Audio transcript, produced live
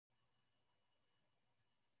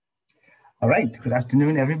All right, good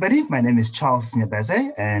afternoon, everybody. My name is Charles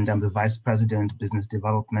Nyabeze, and I'm the Vice President, Business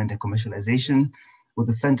Development and Commercialization with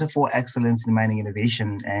the Center for Excellence in Mining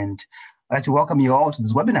Innovation. And I'd like to welcome you all to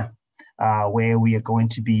this webinar, where we are going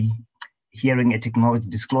to be hearing a technology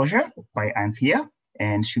disclosure by Anthea,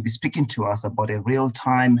 and she'll be speaking to us about a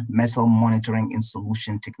real-time metal monitoring in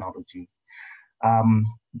solution technology.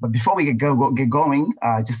 But before we get going,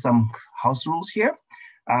 just some house rules here.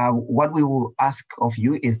 What we will ask of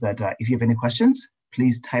you is that if you have any questions,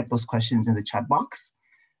 please type those questions in the chat box.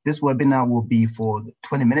 This webinar will be for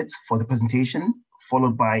 20 minutes for the presentation,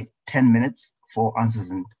 followed by 10 minutes for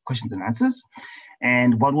questions and answers.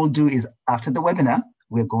 And what we'll do is after the webinar,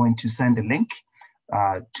 we're going to send a link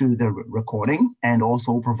to the recording and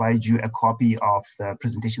also provide you a copy of the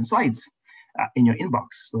presentation slides in your inbox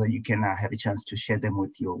so that you can have a chance to share them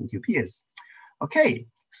with your peers. Okay,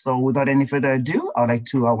 so without any further ado, I'd like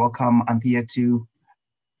to welcome Anthea to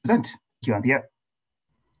present. Thank you, Anthea.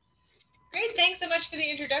 Great, thanks so much for the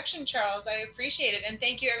introduction, Charles. I appreciate it. And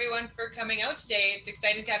thank you everyone for coming out today. It's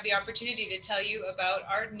exciting to have the opportunity to tell you about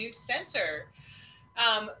our new sensor.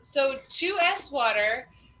 So 2SWater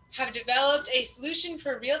have developed a solution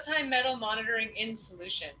for real-time metal monitoring in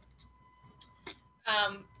solution.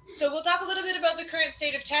 So we'll talk a little bit about the current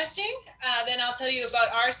state of testing, then I'll tell you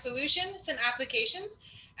about our solution, some applications,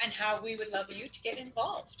 and how we would love you to get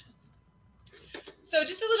involved. So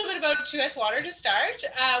just a little bit about 2SWater to start.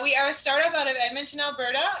 We are a startup out of Edmonton,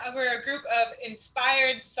 Alberta. We're a group of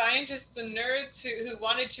inspired scientists and nerds who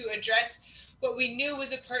wanted to address what we knew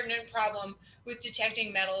was a pertinent problem with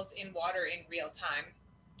detecting metals in water in real time.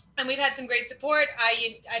 And we've had some great support.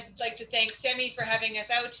 I'd like to thank Semi for having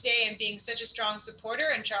us out today and being such a strong supporter,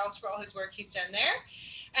 and Charles for all his work he's done there.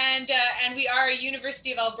 And we are a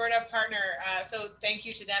University of Alberta partner, so thank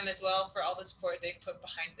you to them as well for all the support they've put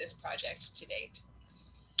behind this project to date.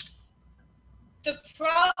 The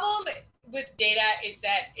problem with data is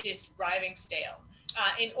that it is arriving stale.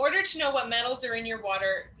 In order to know what metals are in your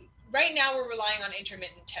water, right now we're relying on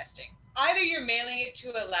intermittent testing. Either you're mailing it to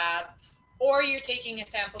a lab or you're taking a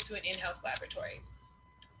sample to an in-house laboratory.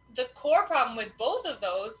 The core problem with both of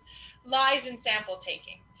those lies in sample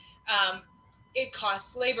taking. It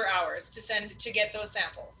costs labor hours to get those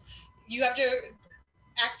samples. You have to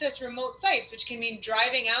access remote sites, which can mean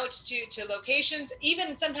driving out to locations,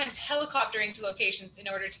 even sometimes helicoptering to locations in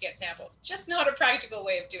order to get samples. Just not a practical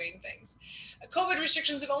way of doing things. COVID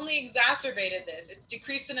restrictions have only exacerbated this. It's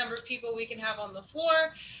decreased the number of people we can have on the floor,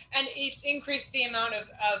 and it's increased the amount of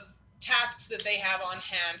tasks that they have on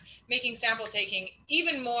hand, making sample taking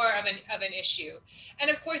even more of an issue. And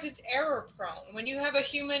of course, it's error prone. When you have a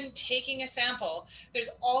human taking a sample, there's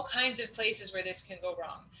all kinds of places where this can go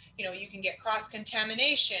wrong. You know, you can get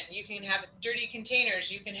cross-contamination, you can have dirty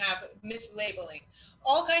containers, you can have mislabeling,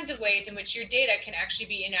 all kinds of ways in which your data can actually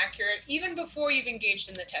be inaccurate even before you've engaged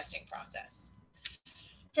in the testing process.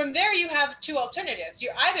 From there, you have two alternatives.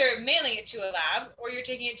 You're either mailing it to a lab or you're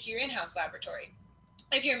taking it to your in-house laboratory.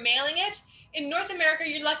 If you're mailing it, in North America,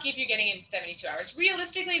 you're lucky if you're getting it in 72 hours.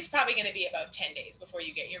 Realistically, it's probably going to be about 10 days before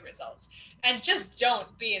you get your results. And just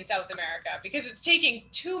don't be in South America because it's taking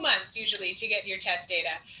 2 months usually to get your test data.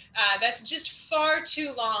 That's just far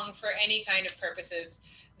too long for any kind of purposes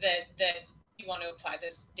that you want to apply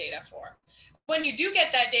this data for. When you do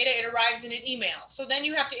get that data, it arrives in an email. So then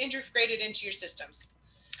you have to integrate it into your systems.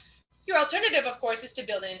 Your alternative, of course, is to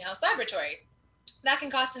build an in-house laboratory. That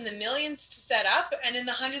can cost in the millions to set up and in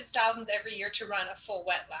the hundreds of thousands every year to run a full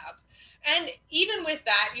wet lab. And even with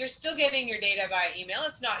that, you're still getting your data via email.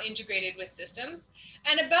 It's not integrated with systems.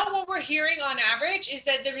 And about what we're hearing on average is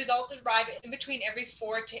that the results arrive in between every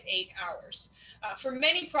 4 to 8 hours. For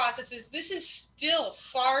many processes, this is still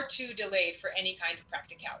far too delayed for any kind of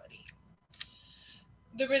practicality.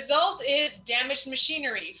 The result is damaged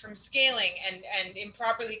machinery from scaling and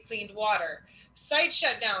improperly cleaned water, site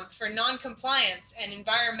shutdowns for non-compliance and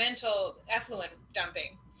environmental effluent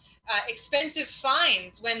dumping, expensive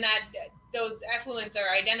fines when those effluents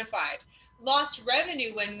are identified, lost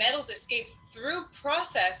revenue when metals escape through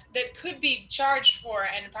process that could be charged for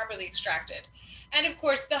and properly extracted. And of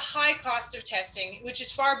course, the high cost of testing, which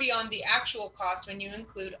is far beyond the actual cost when you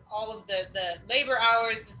include all of the labor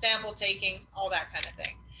hours, the sample taking, all that kind of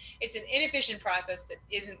thing. It's an inefficient process that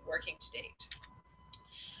isn't working to date.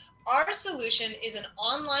 Our solution is an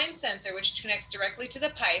online sensor which connects directly to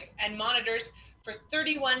the pipe and monitors for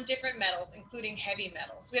 31 different metals, including heavy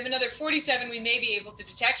metals. We have another 47 we may be able to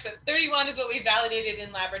detect, but 31 is what we validated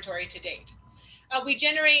in laboratory to date. We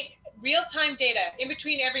generate real-time data in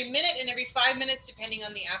between every minute and every 5 minutes, depending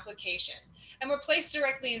on the application. And we're placed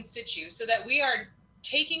directly in situ so that we are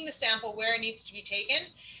taking the sample where it needs to be taken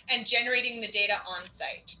and generating the data on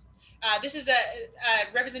site. This is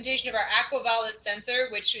a representation of our AquaValid sensor,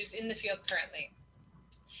 which is in the field currently.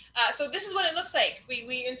 So this is what it looks like.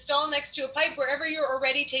 We install next to a pipe wherever you're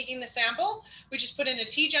already taking the sample. We just put in a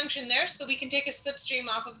T-junction there so that we can take a slipstream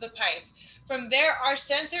off of the pipe. From there, our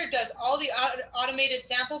sensor does all the automated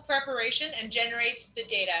sample preparation and generates the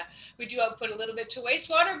data. We do output a little bit to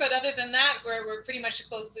wastewater, but other than that, we're pretty much a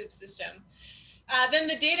closed loop system. Then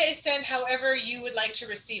the data is sent however you would like to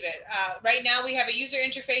receive it. Right now we have a user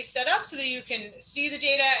interface set up so that you can see the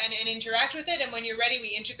data and interact with it. And when you're ready, we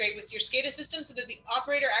integrate with your SCADA system so that the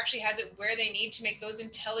operator actually has it where they need to make those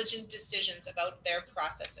intelligent decisions about their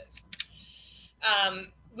processes.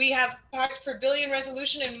 We have parts per billion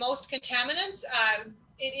resolution in most contaminants.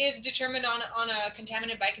 It is determined on a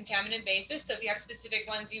contaminant by contaminant basis. So if you have specific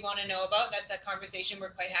ones you want to know about, that's a conversation we're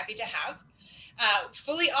quite happy to have.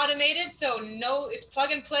 Fully automated, so it's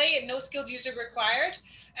plug and play and no skilled user required.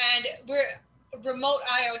 And we're remote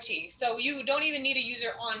IoT, so you don't even need a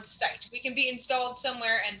user on site. We can be installed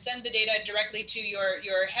somewhere and send the data directly to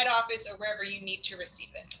your head office or wherever you need to receive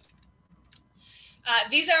it.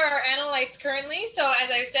 These are our analytes currently. So as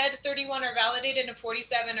I said, 31 are validated and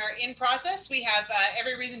 47 are in process. We have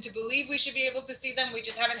every reason to believe we should be able to see them. We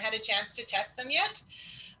just haven't had a chance to test them yet.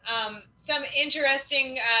 Some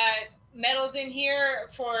interesting metals in here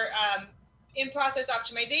for in-process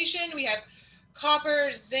optimization. We have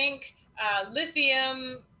copper, zinc,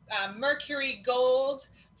 lithium, mercury, gold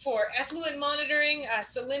for effluent monitoring,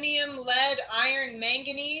 selenium, lead, iron,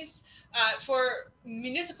 manganese. For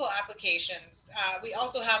municipal applications, we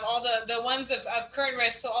also have all the ones of current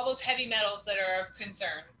risk, so all those heavy metals that are of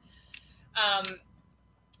concern.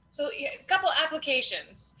 So a couple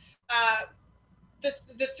applications.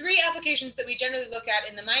 The three applications that we generally look at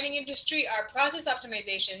in the mining industry are process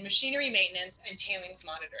optimization, machinery maintenance, and tailings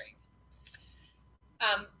monitoring.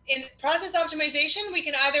 In process optimization, we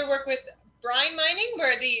can either work with brine mining,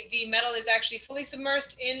 where the metal is actually fully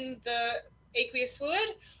submerged in the aqueous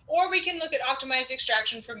fluid, or we can look at optimized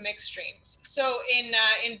extraction from mixed streams. So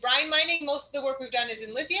in brine mining, most of the work we've done is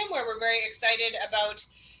in lithium, where we're very excited about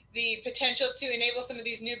the potential to enable some of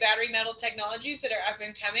these new battery metal technologies that are up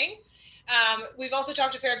and coming. We've also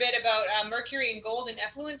talked a fair bit about mercury and gold in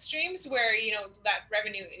effluent streams, where that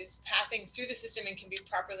revenue is passing through the system and can be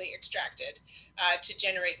properly extracted to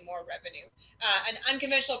generate more revenue. An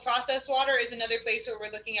unconventional process water is another place where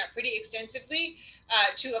we're looking at pretty extensively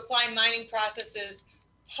to apply mining processes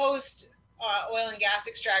post oil and gas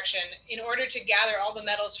extraction in order to gather all the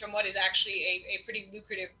metals from what is actually a pretty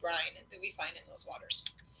lucrative brine that we find in those waters.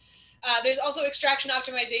 There's also extraction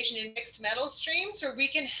optimization in mixed metal streams, where we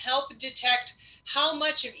can help detect how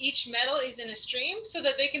much of each metal is in a stream so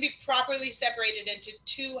that they can be properly separated into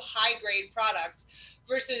two high-grade products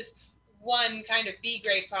versus one kind of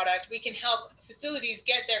B-grade product. We can help facilities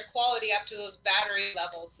get their quality up to those battery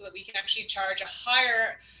levels so that we can actually charge a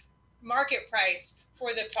higher market price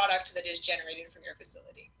for the product that is generated from your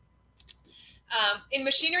facility. In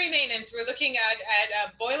machinery maintenance, we're looking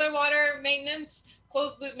at boiler water maintenance,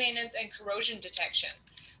 closed loop maintenance, and corrosion detection.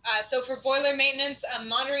 So for boiler maintenance,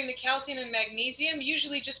 monitoring the calcium and magnesium,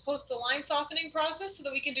 usually just post the lime softening process so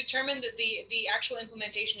that we can determine that the actual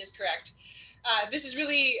implementation is correct. This is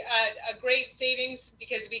really a great savings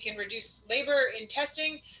because we can reduce labor in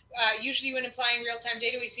testing. Usually when applying real-time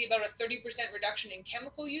data, we see about a 30% reduction in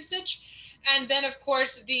chemical usage. And then, of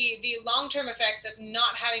course, the long-term effects of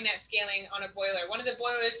not having that scaling on a boiler. One of the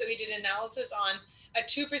boilers that we did analysis on, a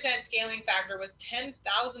 2% scaling factor was $10,000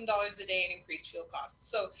 a day in increased fuel costs.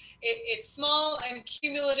 So it's small and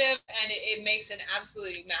cumulative, and it makes an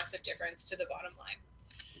absolutely massive difference to the bottom line.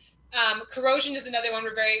 Corrosion is another one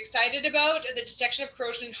we're very excited about. The detection of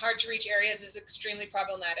corrosion in hard to reach areas is extremely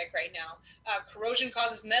problematic right now. Corrosion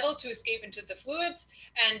causes metal to escape into the fluids,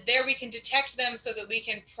 and there we can detect them so that we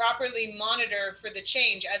can properly monitor for the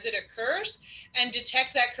change as it occurs and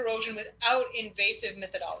detect that corrosion without invasive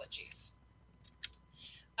methodologies.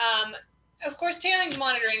 Of course, tailings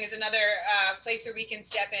monitoring is another place where we can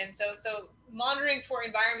step in. So monitoring for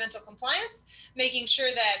environmental compliance, making sure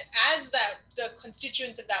that as the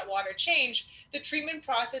constituents of that water change, the treatment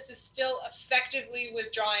process is still effectively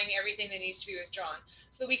withdrawing everything that needs to be withdrawn,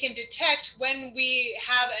 so that we can detect when we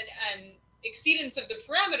have an exceedance of the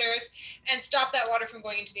parameters and stop that water from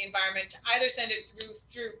going into the environment, to either send it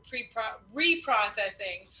through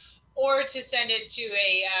reprocessing or to send it to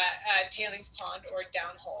a tailings pond or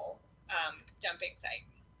downhole dumping site.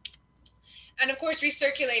 And of course,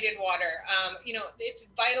 recirculated water. It's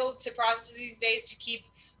vital to processes these days to keep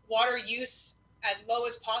water use as low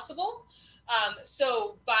as possible.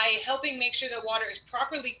 So by helping make sure that water is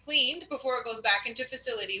properly cleaned before it goes back into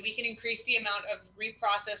facility, we can increase the amount of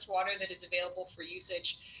reprocessed water that is available for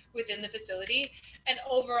usage within the facility and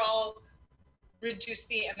overall reduce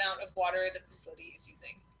the amount of water the facility is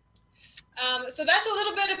using. So that's a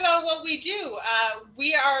little bit about what we do.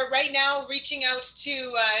 We are right now reaching out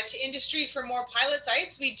to industry for more pilot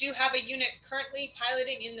sites. We do have a unit currently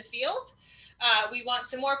piloting in the field. We want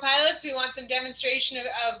some more pilots. We want some demonstration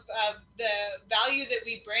of the value that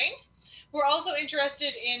we bring. We're also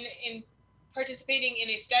interested in participating in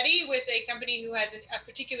a study with a company who has a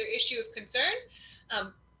particular issue of concern.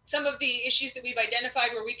 Some of the issues that we've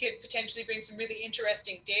identified where we could potentially bring some really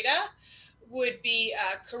interesting data would be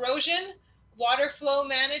corrosion, water flow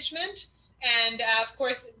management, and of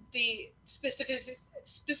course, the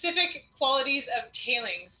specific qualities of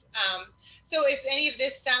tailings. So if any of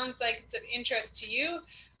this sounds like it's of interest to you,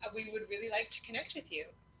 we would really like to connect with you.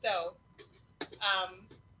 So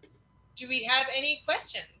do we have any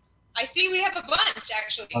questions? I see we have a bunch,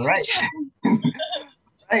 actually. All right.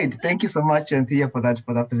 Right. Thank you so much, Anthea, for that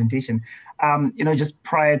presentation. Just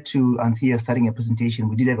prior to Anthea starting a presentation,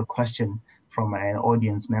 we did have a question from an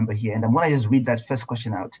audience member here, and I'm going to just read that first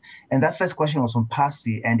question out. And that first question was from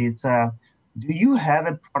Pasi, and it's, do you have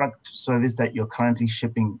a product service that you're currently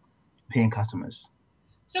shipping to paying customers?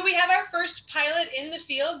 So we have our first pilot in the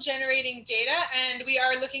field generating data, and we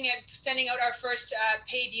are looking at sending out our first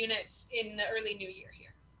paid units in the early new year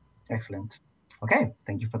here. Excellent. Okay,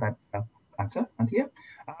 thank you for that answer, Anthea.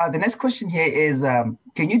 The next question here is,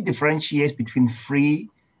 can you differentiate between free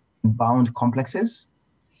and bound complexes?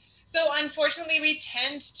 So unfortunately, we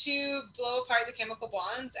tend to blow apart the chemical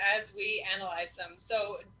bonds as we analyze them.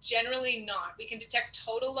 So generally not. We can detect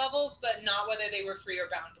total levels, but not whether they were free or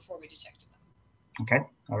bound before we detected them. Okay,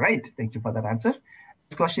 all right. Thank you for that answer.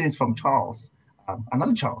 This question is from Charles,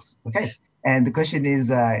 another Charles. Okay, and the question is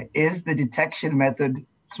the detection method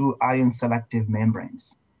through ion selective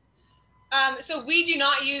membranes? So we do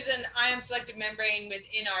not use an ion selective membrane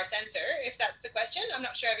within our sensor, if that's the question. I'm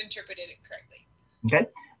not sure I've interpreted it correctly. Okay,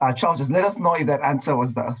 Charles, just let us know if that answer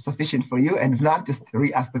was sufficient for you, and if not, just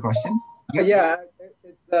re-ask the question. Yeah,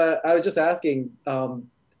 I was just asking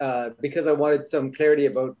because I wanted some clarity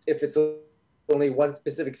about if it's only one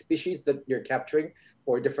specific species that you're capturing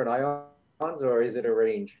or different ions, or is it a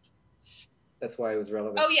range? That's why it was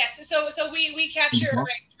relevant. Oh, yes. So we capture a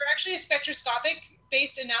range. We're actually a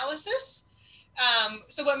spectroscopic-based analysis.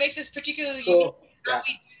 So what makes us particularly unique is how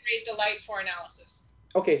we generate the light for analysis.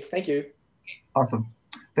 Okay, thank you. Awesome.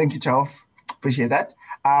 Thank you, Charles. Appreciate that.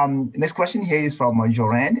 Next question here is from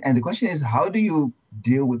Joran, and the question is, how do you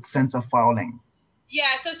deal with sensor fouling?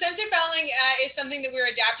 Yeah, so sensor fouling is something that we're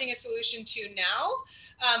adapting a solution to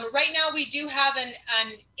now. Right now, we do have an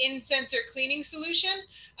in-sensor cleaning solution,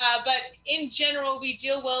 but in general, we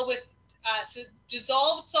deal well with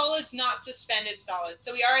dissolved solids, not suspended solids.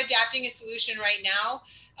 So we are adapting a solution right now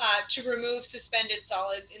to remove suspended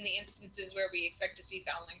solids in the instances where we expect to see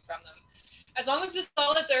fouling from them. As long as the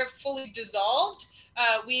solids are fully dissolved,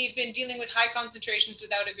 we've been dealing with high concentrations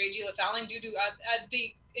without a great deal of fouling due to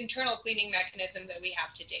the internal cleaning mechanism that we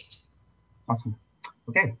have to date. Awesome.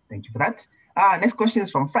 Okay, thank you for that. Next question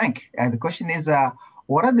is from Frank. The question is,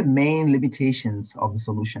 what are the main limitations of the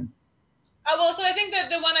solution? Well, so I think that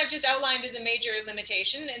the one I've just outlined is a major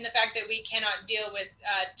limitation in the fact that we cannot deal with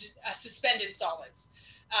suspended solids.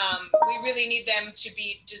 We really need them to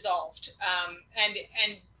be dissolved, and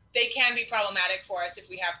they can be problematic for us if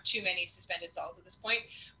we have too many suspended solids at this point.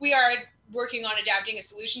 We are working on adapting a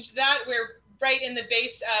solution to that. We're right in the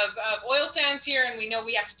base of oil sands here, and we know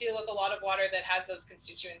we have to deal with a lot of water that has those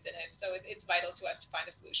constituents in it. So it's vital to us to find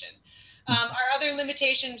a solution. Our other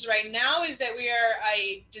limitations right now is that we are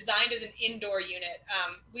designed as an indoor unit.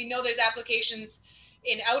 We know there's applications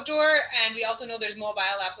in outdoor, and we also know there's mobile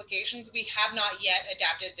applications. We have not yet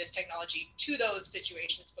adapted this technology to those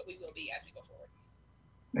situations, but we will be as we go forward.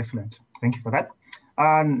 Excellent. Thank you for that.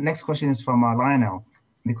 Next question is from Lionel.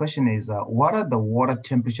 The question is, what are the water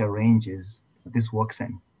temperature ranges that this works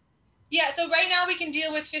in? Yeah, so right now we can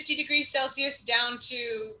deal with 50 degrees Celsius down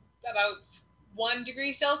to about 1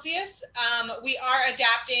 degree Celsius. We are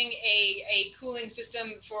adapting a cooling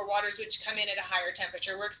system for waters which come in at a higher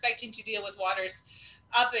temperature. We're expecting to deal with waters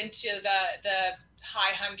up into the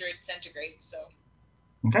high 100 centigrade. So.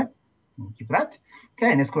 Okay, thank you for that.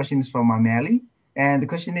 Okay, next question is from Mali. And the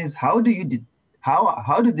question is, how do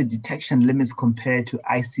the detection limits compare to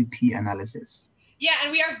ICP analysis? Yeah,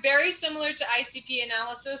 and we are very similar to ICP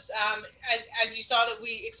analysis. As you saw, that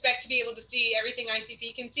we expect to be able to see everything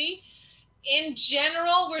ICP can see. In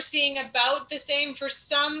general, we're seeing about the same. For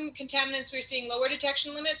some contaminants, we're seeing lower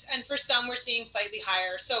detection limits, and for some, we're seeing slightly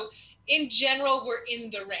higher. So in general, we're in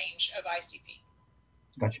the range of ICP.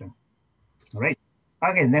 Gotcha. All right.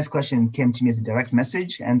 Okay, next question came to me as a direct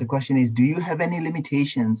message. And the question is, do you have any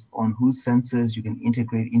limitations on whose sensors you can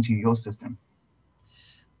integrate into your system?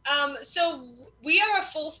 So we are a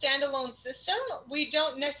full standalone system. We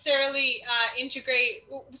don't necessarily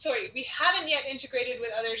we haven't yet integrated with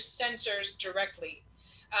other sensors directly.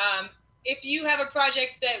 If you have a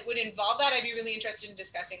project that would involve that, I'd be really interested in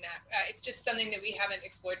discussing that. It's just something that we haven't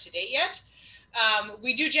explored to date yet.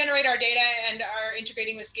 We do generate our data and are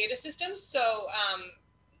integrating with SCADA systems. So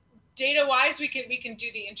data-wise, we can do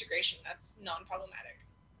the integration. That's non-problematic.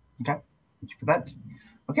 Okay, thank you for that.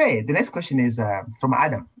 Okay, the next question is from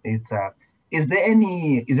Adam. It's is there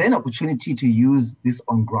an opportunity to use this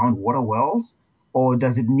on groundwater wells, or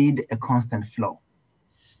does it need a constant flow?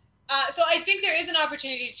 So I think there is an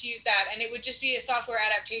opportunity to use that, and it would just be a software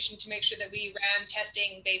adaptation to make sure that we ran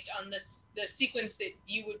testing based on the sequence that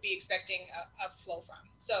you would be expecting a flow from.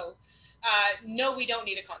 So no, we don't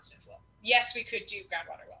need a constant flow. Yes, we could do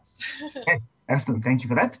groundwater wells. Okay, excellent. Thank you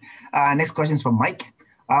for that. Next question is from Mike.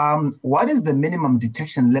 What is the minimum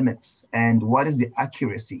detection limits and what is the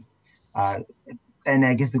accuracy? And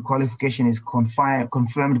I guess the qualification is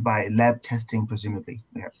confirmed by lab testing, presumably.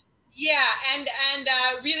 Yeah, and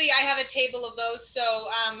really I have a table of those. So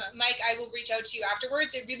Mike, I will reach out to you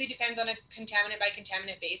afterwards. It really depends on a contaminant by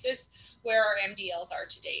contaminant basis where our MDLs are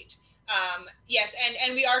to date. Yes,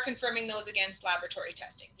 and we are confirming those against laboratory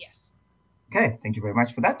testing, yes. Okay, thank you very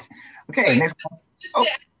much for that. Okay, sorry, next. Just to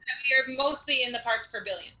add that we are mostly in the parts per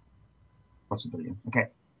billion. Parts per billion, okay.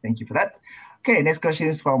 Thank you for that. Okay, next question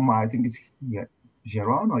is from, I think it's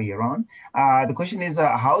Jeron. The question is,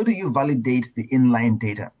 how do you validate the inline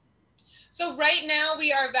data? So right now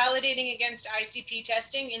we are validating against ICP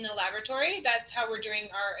testing in the laboratory. That's how we're doing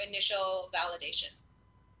our initial validation.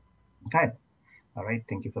 Okay, all right,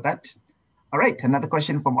 thank you for that. All right, another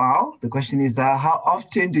question from Al. The question is, how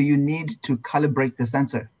often do you need to calibrate the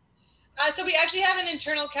sensor? So we actually have an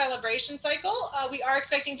internal calibration cycle. We are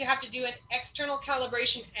expecting to have to do an external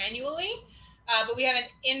calibration annually, but we have an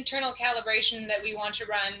internal calibration that we want to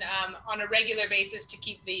run on a regular basis to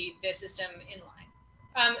keep the system in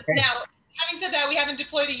line. Okay. Now, having said that, we haven't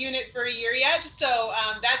deployed a unit for a year yet, so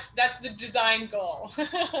that's the design goal.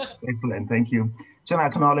 Excellent, thank you. So I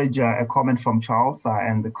acknowledge a comment from Charles,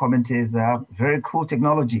 and the comment is very cool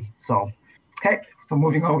technology. So, okay, so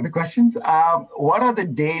moving on with the questions. What are the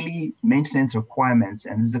daily maintenance requirements?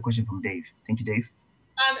 And this is a question from Dave. Thank you, Dave.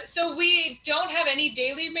 So we don't have any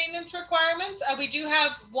daily maintenance requirements. We do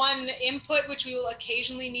have one input, which we will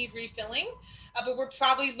occasionally need refilling, but we're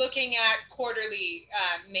probably looking at quarterly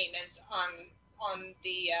maintenance on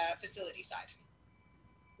the facility side.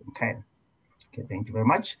 Okay. Okay, thank you very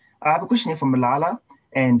much. I have a question here from Malala,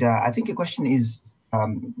 and I think the question is,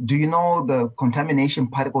 do you know the contamination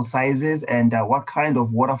particle sizes and what kind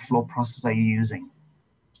of water flow process are you using?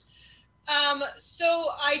 So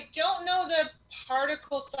I don't know the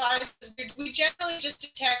particle sizes. We generally just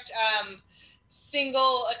detect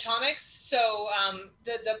single atomics. So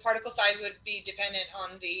the particle size would be dependent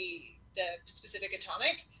on the specific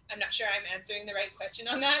atomic. I'm not sure I'm answering the right question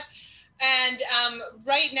on that. And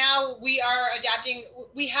right now we are adapting.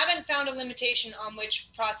 We haven't found a limitation on which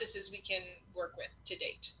processes we can work with to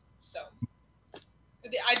date. So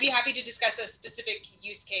I'd be happy to discuss a specific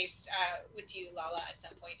use case with you, Lala, at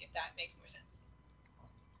some point, if that makes more sense.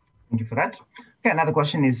 Thank you for that. Okay, another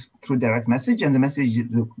question is through direct message, and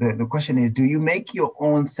the question is, do you make your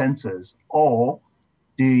own sensors or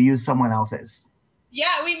do you use someone else's?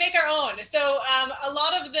 Yeah, we make our own. So a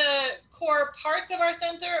lot of the core parts of our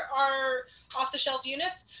sensor are off-the-shelf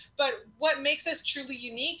units, but what makes us truly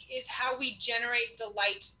unique is how we generate the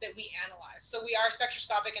light that we analyze. So we are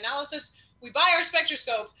spectroscopic analysis. We buy our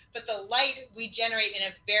spectroscope, but the light we generate in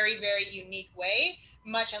a very, very unique way,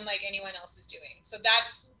 much unlike anyone else is doing. So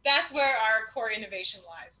that's where our core innovation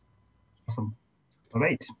lies. Awesome. All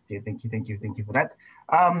right. Okay, thank you for that.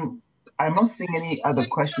 I'm not seeing any other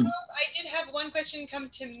questions. I did have one question come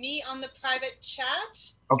to me on the private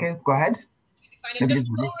chat. Okay, go ahead. The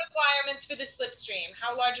flow requirements for the slipstream.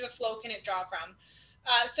 How large of a flow can it draw from?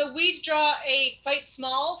 So we draw a quite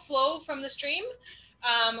small flow from the stream.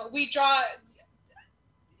 We draw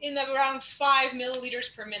in around 5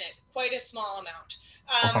 milliliters per minute, quite a small amount.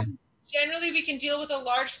 Okay. Generally, we can deal with a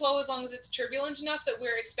large flow as long as it's turbulent enough that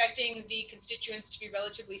we're expecting the constituents to be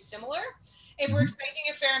relatively similar. If we're expecting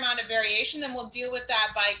a fair amount of variation, then we'll deal with that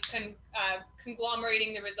by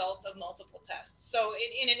conglomerating the results of multiple tests. So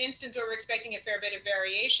in an instance where we're expecting a fair bit of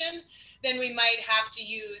variation, then we might have to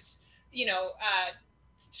use,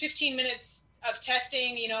 15 minutes of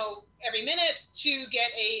testing, every minute to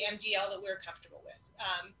get a MDL that we're comfortable with.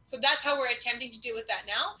 So that's how we're attempting to deal with that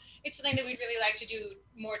now. It's something that we'd really like to do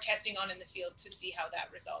more testing on in the field to see how that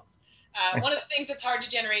results. One of the things that's hard to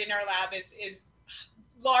generate in our lab is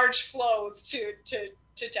large flows to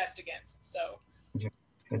test against. So.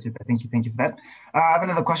 Gotcha. Thank you for that. I have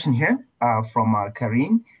another question here from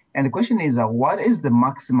Karine. And the question is, what is the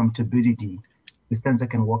maximum turbidity the sensor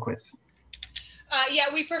can work with? Yeah,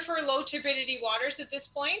 we prefer low turbidity waters at this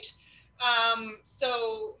point.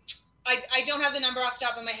 So I don't have the number off the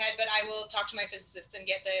top of my head, but I will talk to my physicists and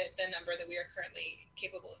get the number that we are currently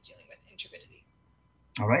capable of dealing with in turbidity.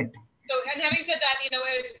 All right. So, and having said that,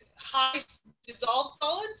 high dissolved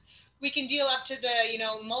solids, we can deal up to the,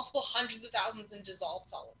 multiple hundreds of thousands in dissolved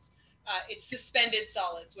solids. It's suspended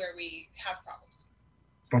solids where we have problems.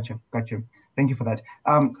 Gotcha. Thank you for that.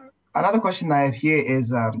 Another question I have here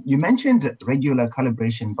is, you mentioned regular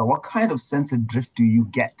calibration, but what kind of sensor drift do you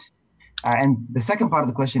get? And the second part of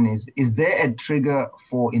the question is there a trigger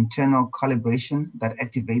for internal calibration that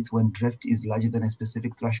activates when drift is larger than a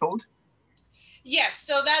specific threshold? Yes,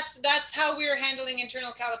 so that's how we're handling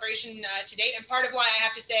internal calibration to date. And part of why I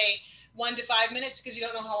have to say 1 to 5 minutes, because we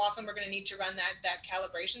don't know how often we're going to need to run that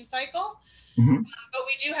calibration cycle. But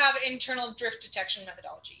we do have internal drift detection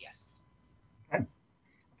methodology, yes.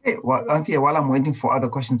 Okay, well, Anthea, while I'm waiting for other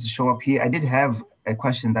questions to show up here, I did have a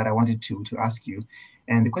question that I wanted to ask you.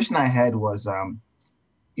 And the question I had was,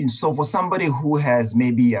 so for somebody who has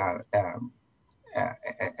maybe a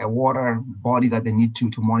water body that they need to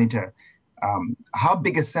monitor, how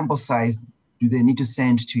big a sample size do they need to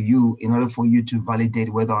send to you in order for you to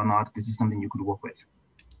validate whether or not this is something you could work with?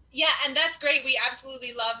 Yeah, and that's great. We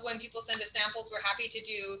absolutely love when people send us samples. We're happy to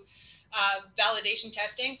do validation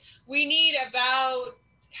testing. We need about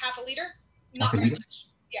half a liter, not very much.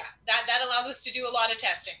 Yeah, that allows us to do a lot of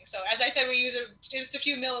testing. So as I said, we use just a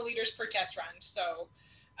few milliliters per test run. So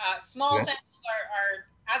small samples are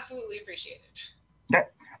absolutely appreciated. Yeah.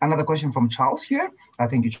 Another question from Charles here.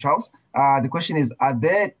 Thank you, Charles. The question is, are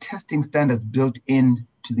there testing standards built in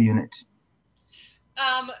to the unit?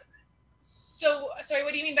 So, sorry,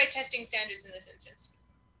 what do you mean by testing standards in this instance?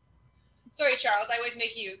 Sorry, Charles, I always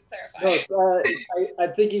make you clarify. No,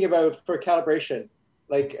 I'm thinking about for calibration,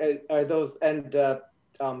 like are those and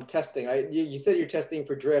testing. You said you're testing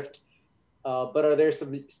for drift, but are there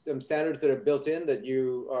some standards that are built in that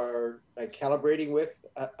you are calibrating with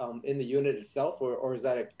in the unit itself, or is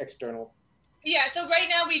that external? Yeah, so right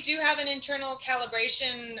now we do have an internal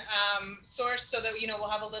calibration source so that we'll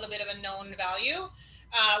have a little bit of a known value.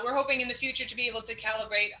 We're hoping in the future to be able to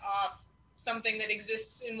calibrate off something that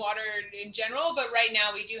exists in water in general, but right now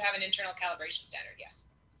we do have an internal calibration standard, yes.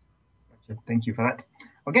 Gotcha. Thank you for that.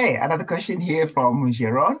 Okay, another question here from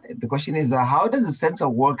Sharon. The question is, how does the sensor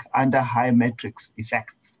work under high matrix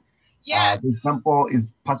effects? Yeah. The example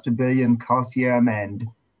is parts per billion calcium and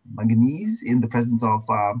manganese in the presence of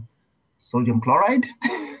sodium chloride.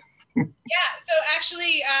 Yeah, so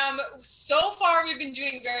actually, so far we've been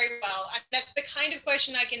doing very well. That's the kind of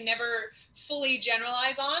question I can never fully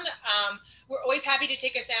generalize on. We're always happy to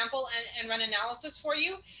take a sample and run analysis for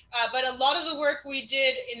you. But a lot of the work we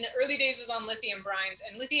did in the early days was on lithium brines,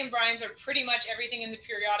 and lithium brines are pretty much everything in the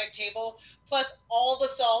periodic table, plus all the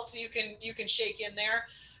salts you can shake in there.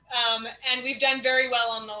 And we've done very well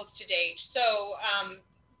on those to date. So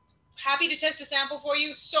happy to test a sample for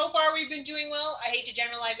you. So far, we've been doing well. I hate to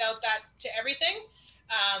generalize out that to everything,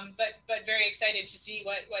 but very excited to see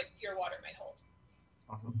what your water might hold.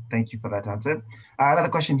 Awesome. Thank you for that answer. Another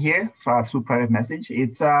question here through private message.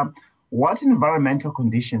 It's what environmental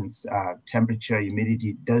conditions, temperature,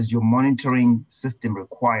 humidity, does your monitoring system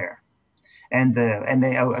require? And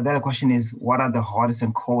the other question is, what are the hottest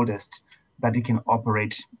and coldest that it can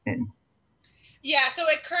operate in? Yeah, so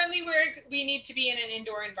currently we need to be in an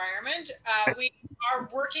indoor environment. We are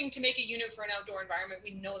working to make a unit for an outdoor environment.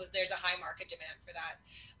 We know that there's a high market demand for that,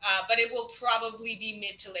 but it will probably be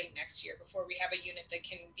mid to late next year before we have a unit that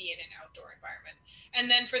can be in an outdoor environment. And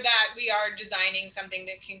then for that, we are designing something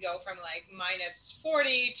that can go from like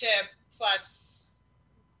 -40 to plus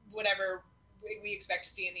whatever we expect to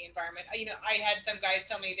see in the environment. I had some guys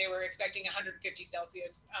tell me they were expecting 150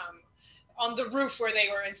 Celsius on the roof where they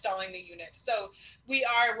were installing the unit. So we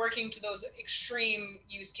are working to those extreme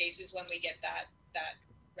use cases when we get that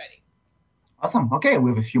ready. Awesome. Okay,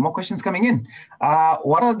 we have a few more questions coming in.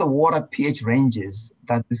 What are the water pH ranges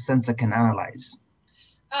that the sensor can analyze?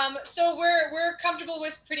 So we're comfortable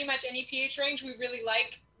with pretty much any pH range. We really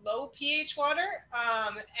like low pH water,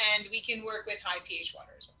 and we can work with high pH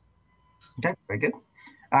water as well. Okay, very good.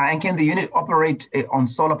 And can the unit operate on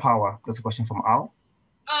solar power? That's a question from Al.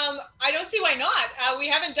 I don't see why not. We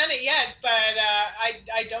haven't done it yet, but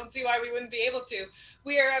I don't see why we wouldn't be able to.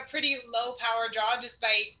 We are a pretty low power draw,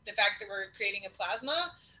 despite the fact that we're creating a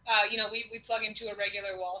plasma. We plug into a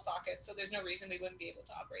regular wall socket, so there's no reason we wouldn't be able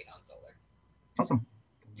to operate on solar. Awesome.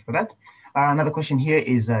 Thank you for that. Another question here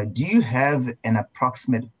is, do you have an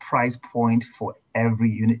approximate price point for every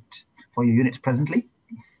unit, for your unit presently?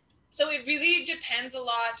 So it really depends a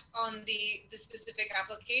lot on the specific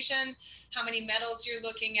application, how many metals you're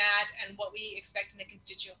looking at, and what we expect in the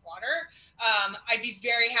constituent water. I'd be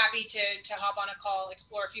very happy to hop on a call,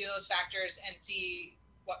 explore a few of those factors, and see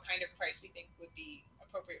what kind of price we think would be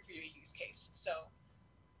appropriate for your use case. So,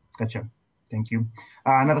 gotcha. Thank you.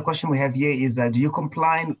 Another question we have here is, do you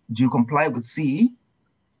comply with CE?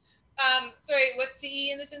 Sorry, what's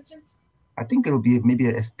CE in this instance? I think it'll be maybe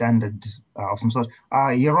a standard of some sort.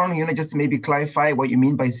 Yaron, you want to just maybe clarify what you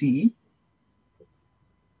mean by CE?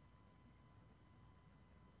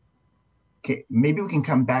 Okay, maybe we can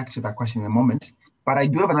come back to that question in a moment. But I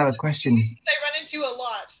do have another question. I run into a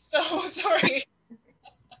lot, so sorry.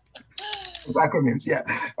 Acronyms, yeah.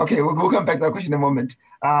 Okay, we'll come back to that question in a moment.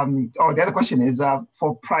 The other question is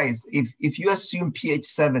for price. If you assume pH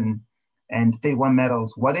 7 and 31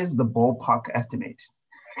 metals, what is the ballpark estimate?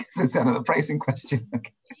 That's another pricing question.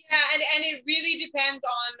 Okay. Yeah, and it really depends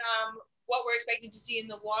on what we're expecting to see in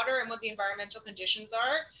the water and what the environmental conditions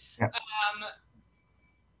are.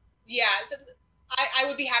 Yeah, so I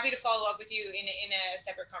would be happy to follow up with you in a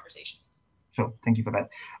separate conversation. Sure, thank you for that.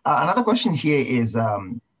 Another question here is,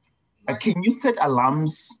 can you set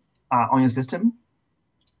alarms on your system?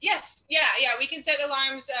 Yes, yeah, we can set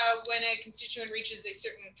alarms when a constituent reaches a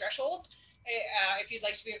certain threshold. If you'd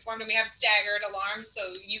like to be informed, and we have staggered alarms, so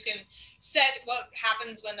you can set what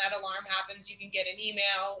happens when that alarm happens. You can get an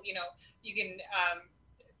email, you can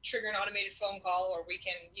trigger an automated phone call, or we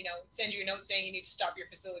can, send you a note saying you need to stop your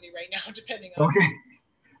facility right now, depending on. Okay,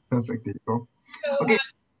 perfect. There you go. So, okay.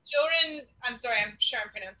 Joran, I'm sorry, I'm sure I'm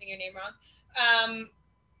pronouncing your name wrong.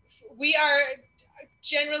 We are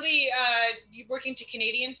generally working to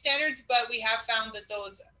Canadian standards, but we have found that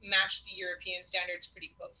those match the European standards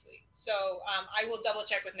pretty closely. So I will double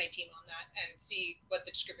check with my team on that and see what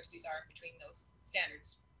the discrepancies are between those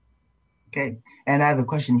standards. Okay, and I have a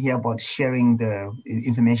question here about sharing the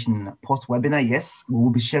information post-webinar. Yes, we will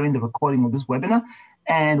be sharing the recording of this webinar,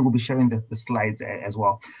 and we'll be sharing the slides as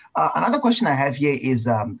well. Another question I have here is,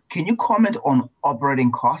 can you comment on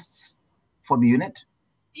operating costs for the unit?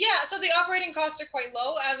 Yeah, so the operating costs are quite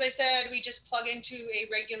low. As I said, we just plug into a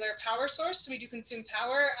regular power source. So we do consume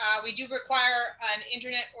power. We do require an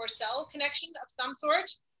internet or cell connection of some sort.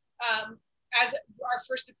 As our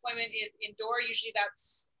first deployment is indoor, usually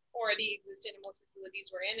that's already existed in most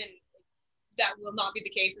facilities we're in, and that will not be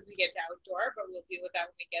the case as we get to outdoor, but we'll deal with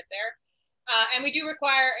that when we get there. And we do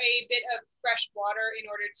require a bit of fresh water in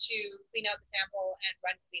order to clean out the sample and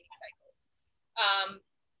run cleaning cycles.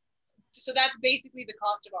 So that's basically the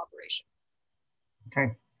cost of operation.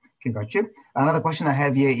 Okay, got you. Another question I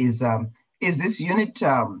have here is this unit,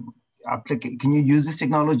 can you use this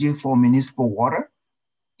technology for municipal water?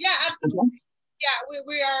 Yeah, absolutely. Yeah,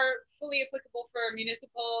 we are fully applicable for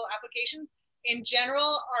municipal applications. In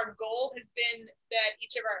general, our goal has been that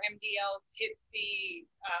each of our MDLs hits the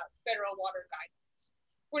federal water guidelines.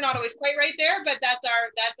 We're not always quite right there, but that's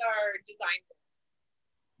our design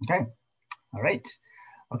goal. Okay, all right.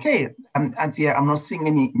 Okay, Anthea, I'm not seeing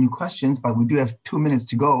any new questions, but we do have 2 minutes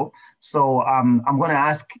to go. So I'm going to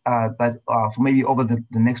ask that for maybe over the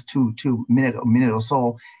next two minute or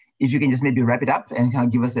so, if you can just maybe wrap it up and kind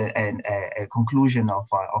of give us a conclusion of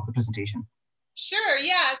the presentation. Sure,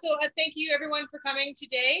 yeah. So thank you everyone for coming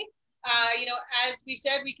today. As we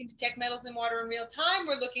said, we can detect metals in water in real time.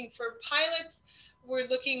 We're looking for pilots. We're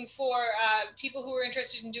looking for people who are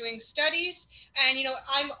interested in doing studies. And,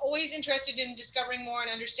 I'm always interested in discovering more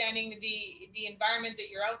and understanding the environment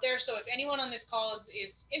that you're out there. So if anyone on this call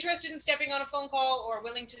is interested in stepping on a phone call or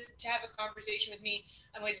willing to have a conversation with me,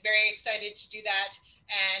 I'm always very excited to do that.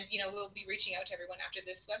 And, we'll be reaching out to everyone after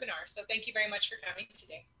this webinar. So thank you very much for coming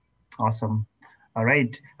today. Awesome. All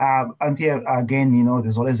right, Anthea, again,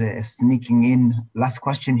 there's always a sneaking in last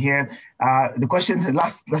question here.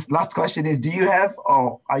 The last question is, do you have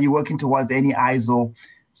or are you working towards any ISO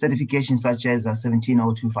certification such as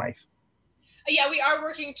 17025? Yeah, we are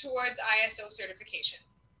working towards ISO certification.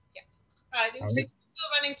 Yeah. Still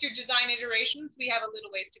running through design iterations. We have a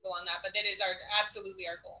little ways to go on that, but that is absolutely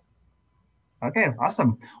our goal. Okay,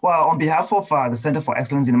 awesome. Well, on behalf of the Center for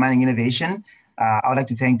Excellence in Mining Innovation, I would like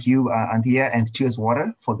to thank you, Anthea and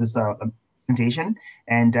 2SWater for this presentation.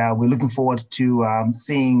 And we're looking forward to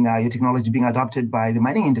seeing your technology being adopted by the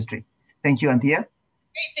mining industry. Thank you, Anthea.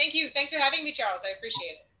 Great, thank you. Thanks for having me, Charles. I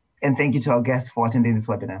appreciate it. And thank you to our guests for attending this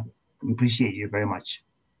webinar. We appreciate you very much.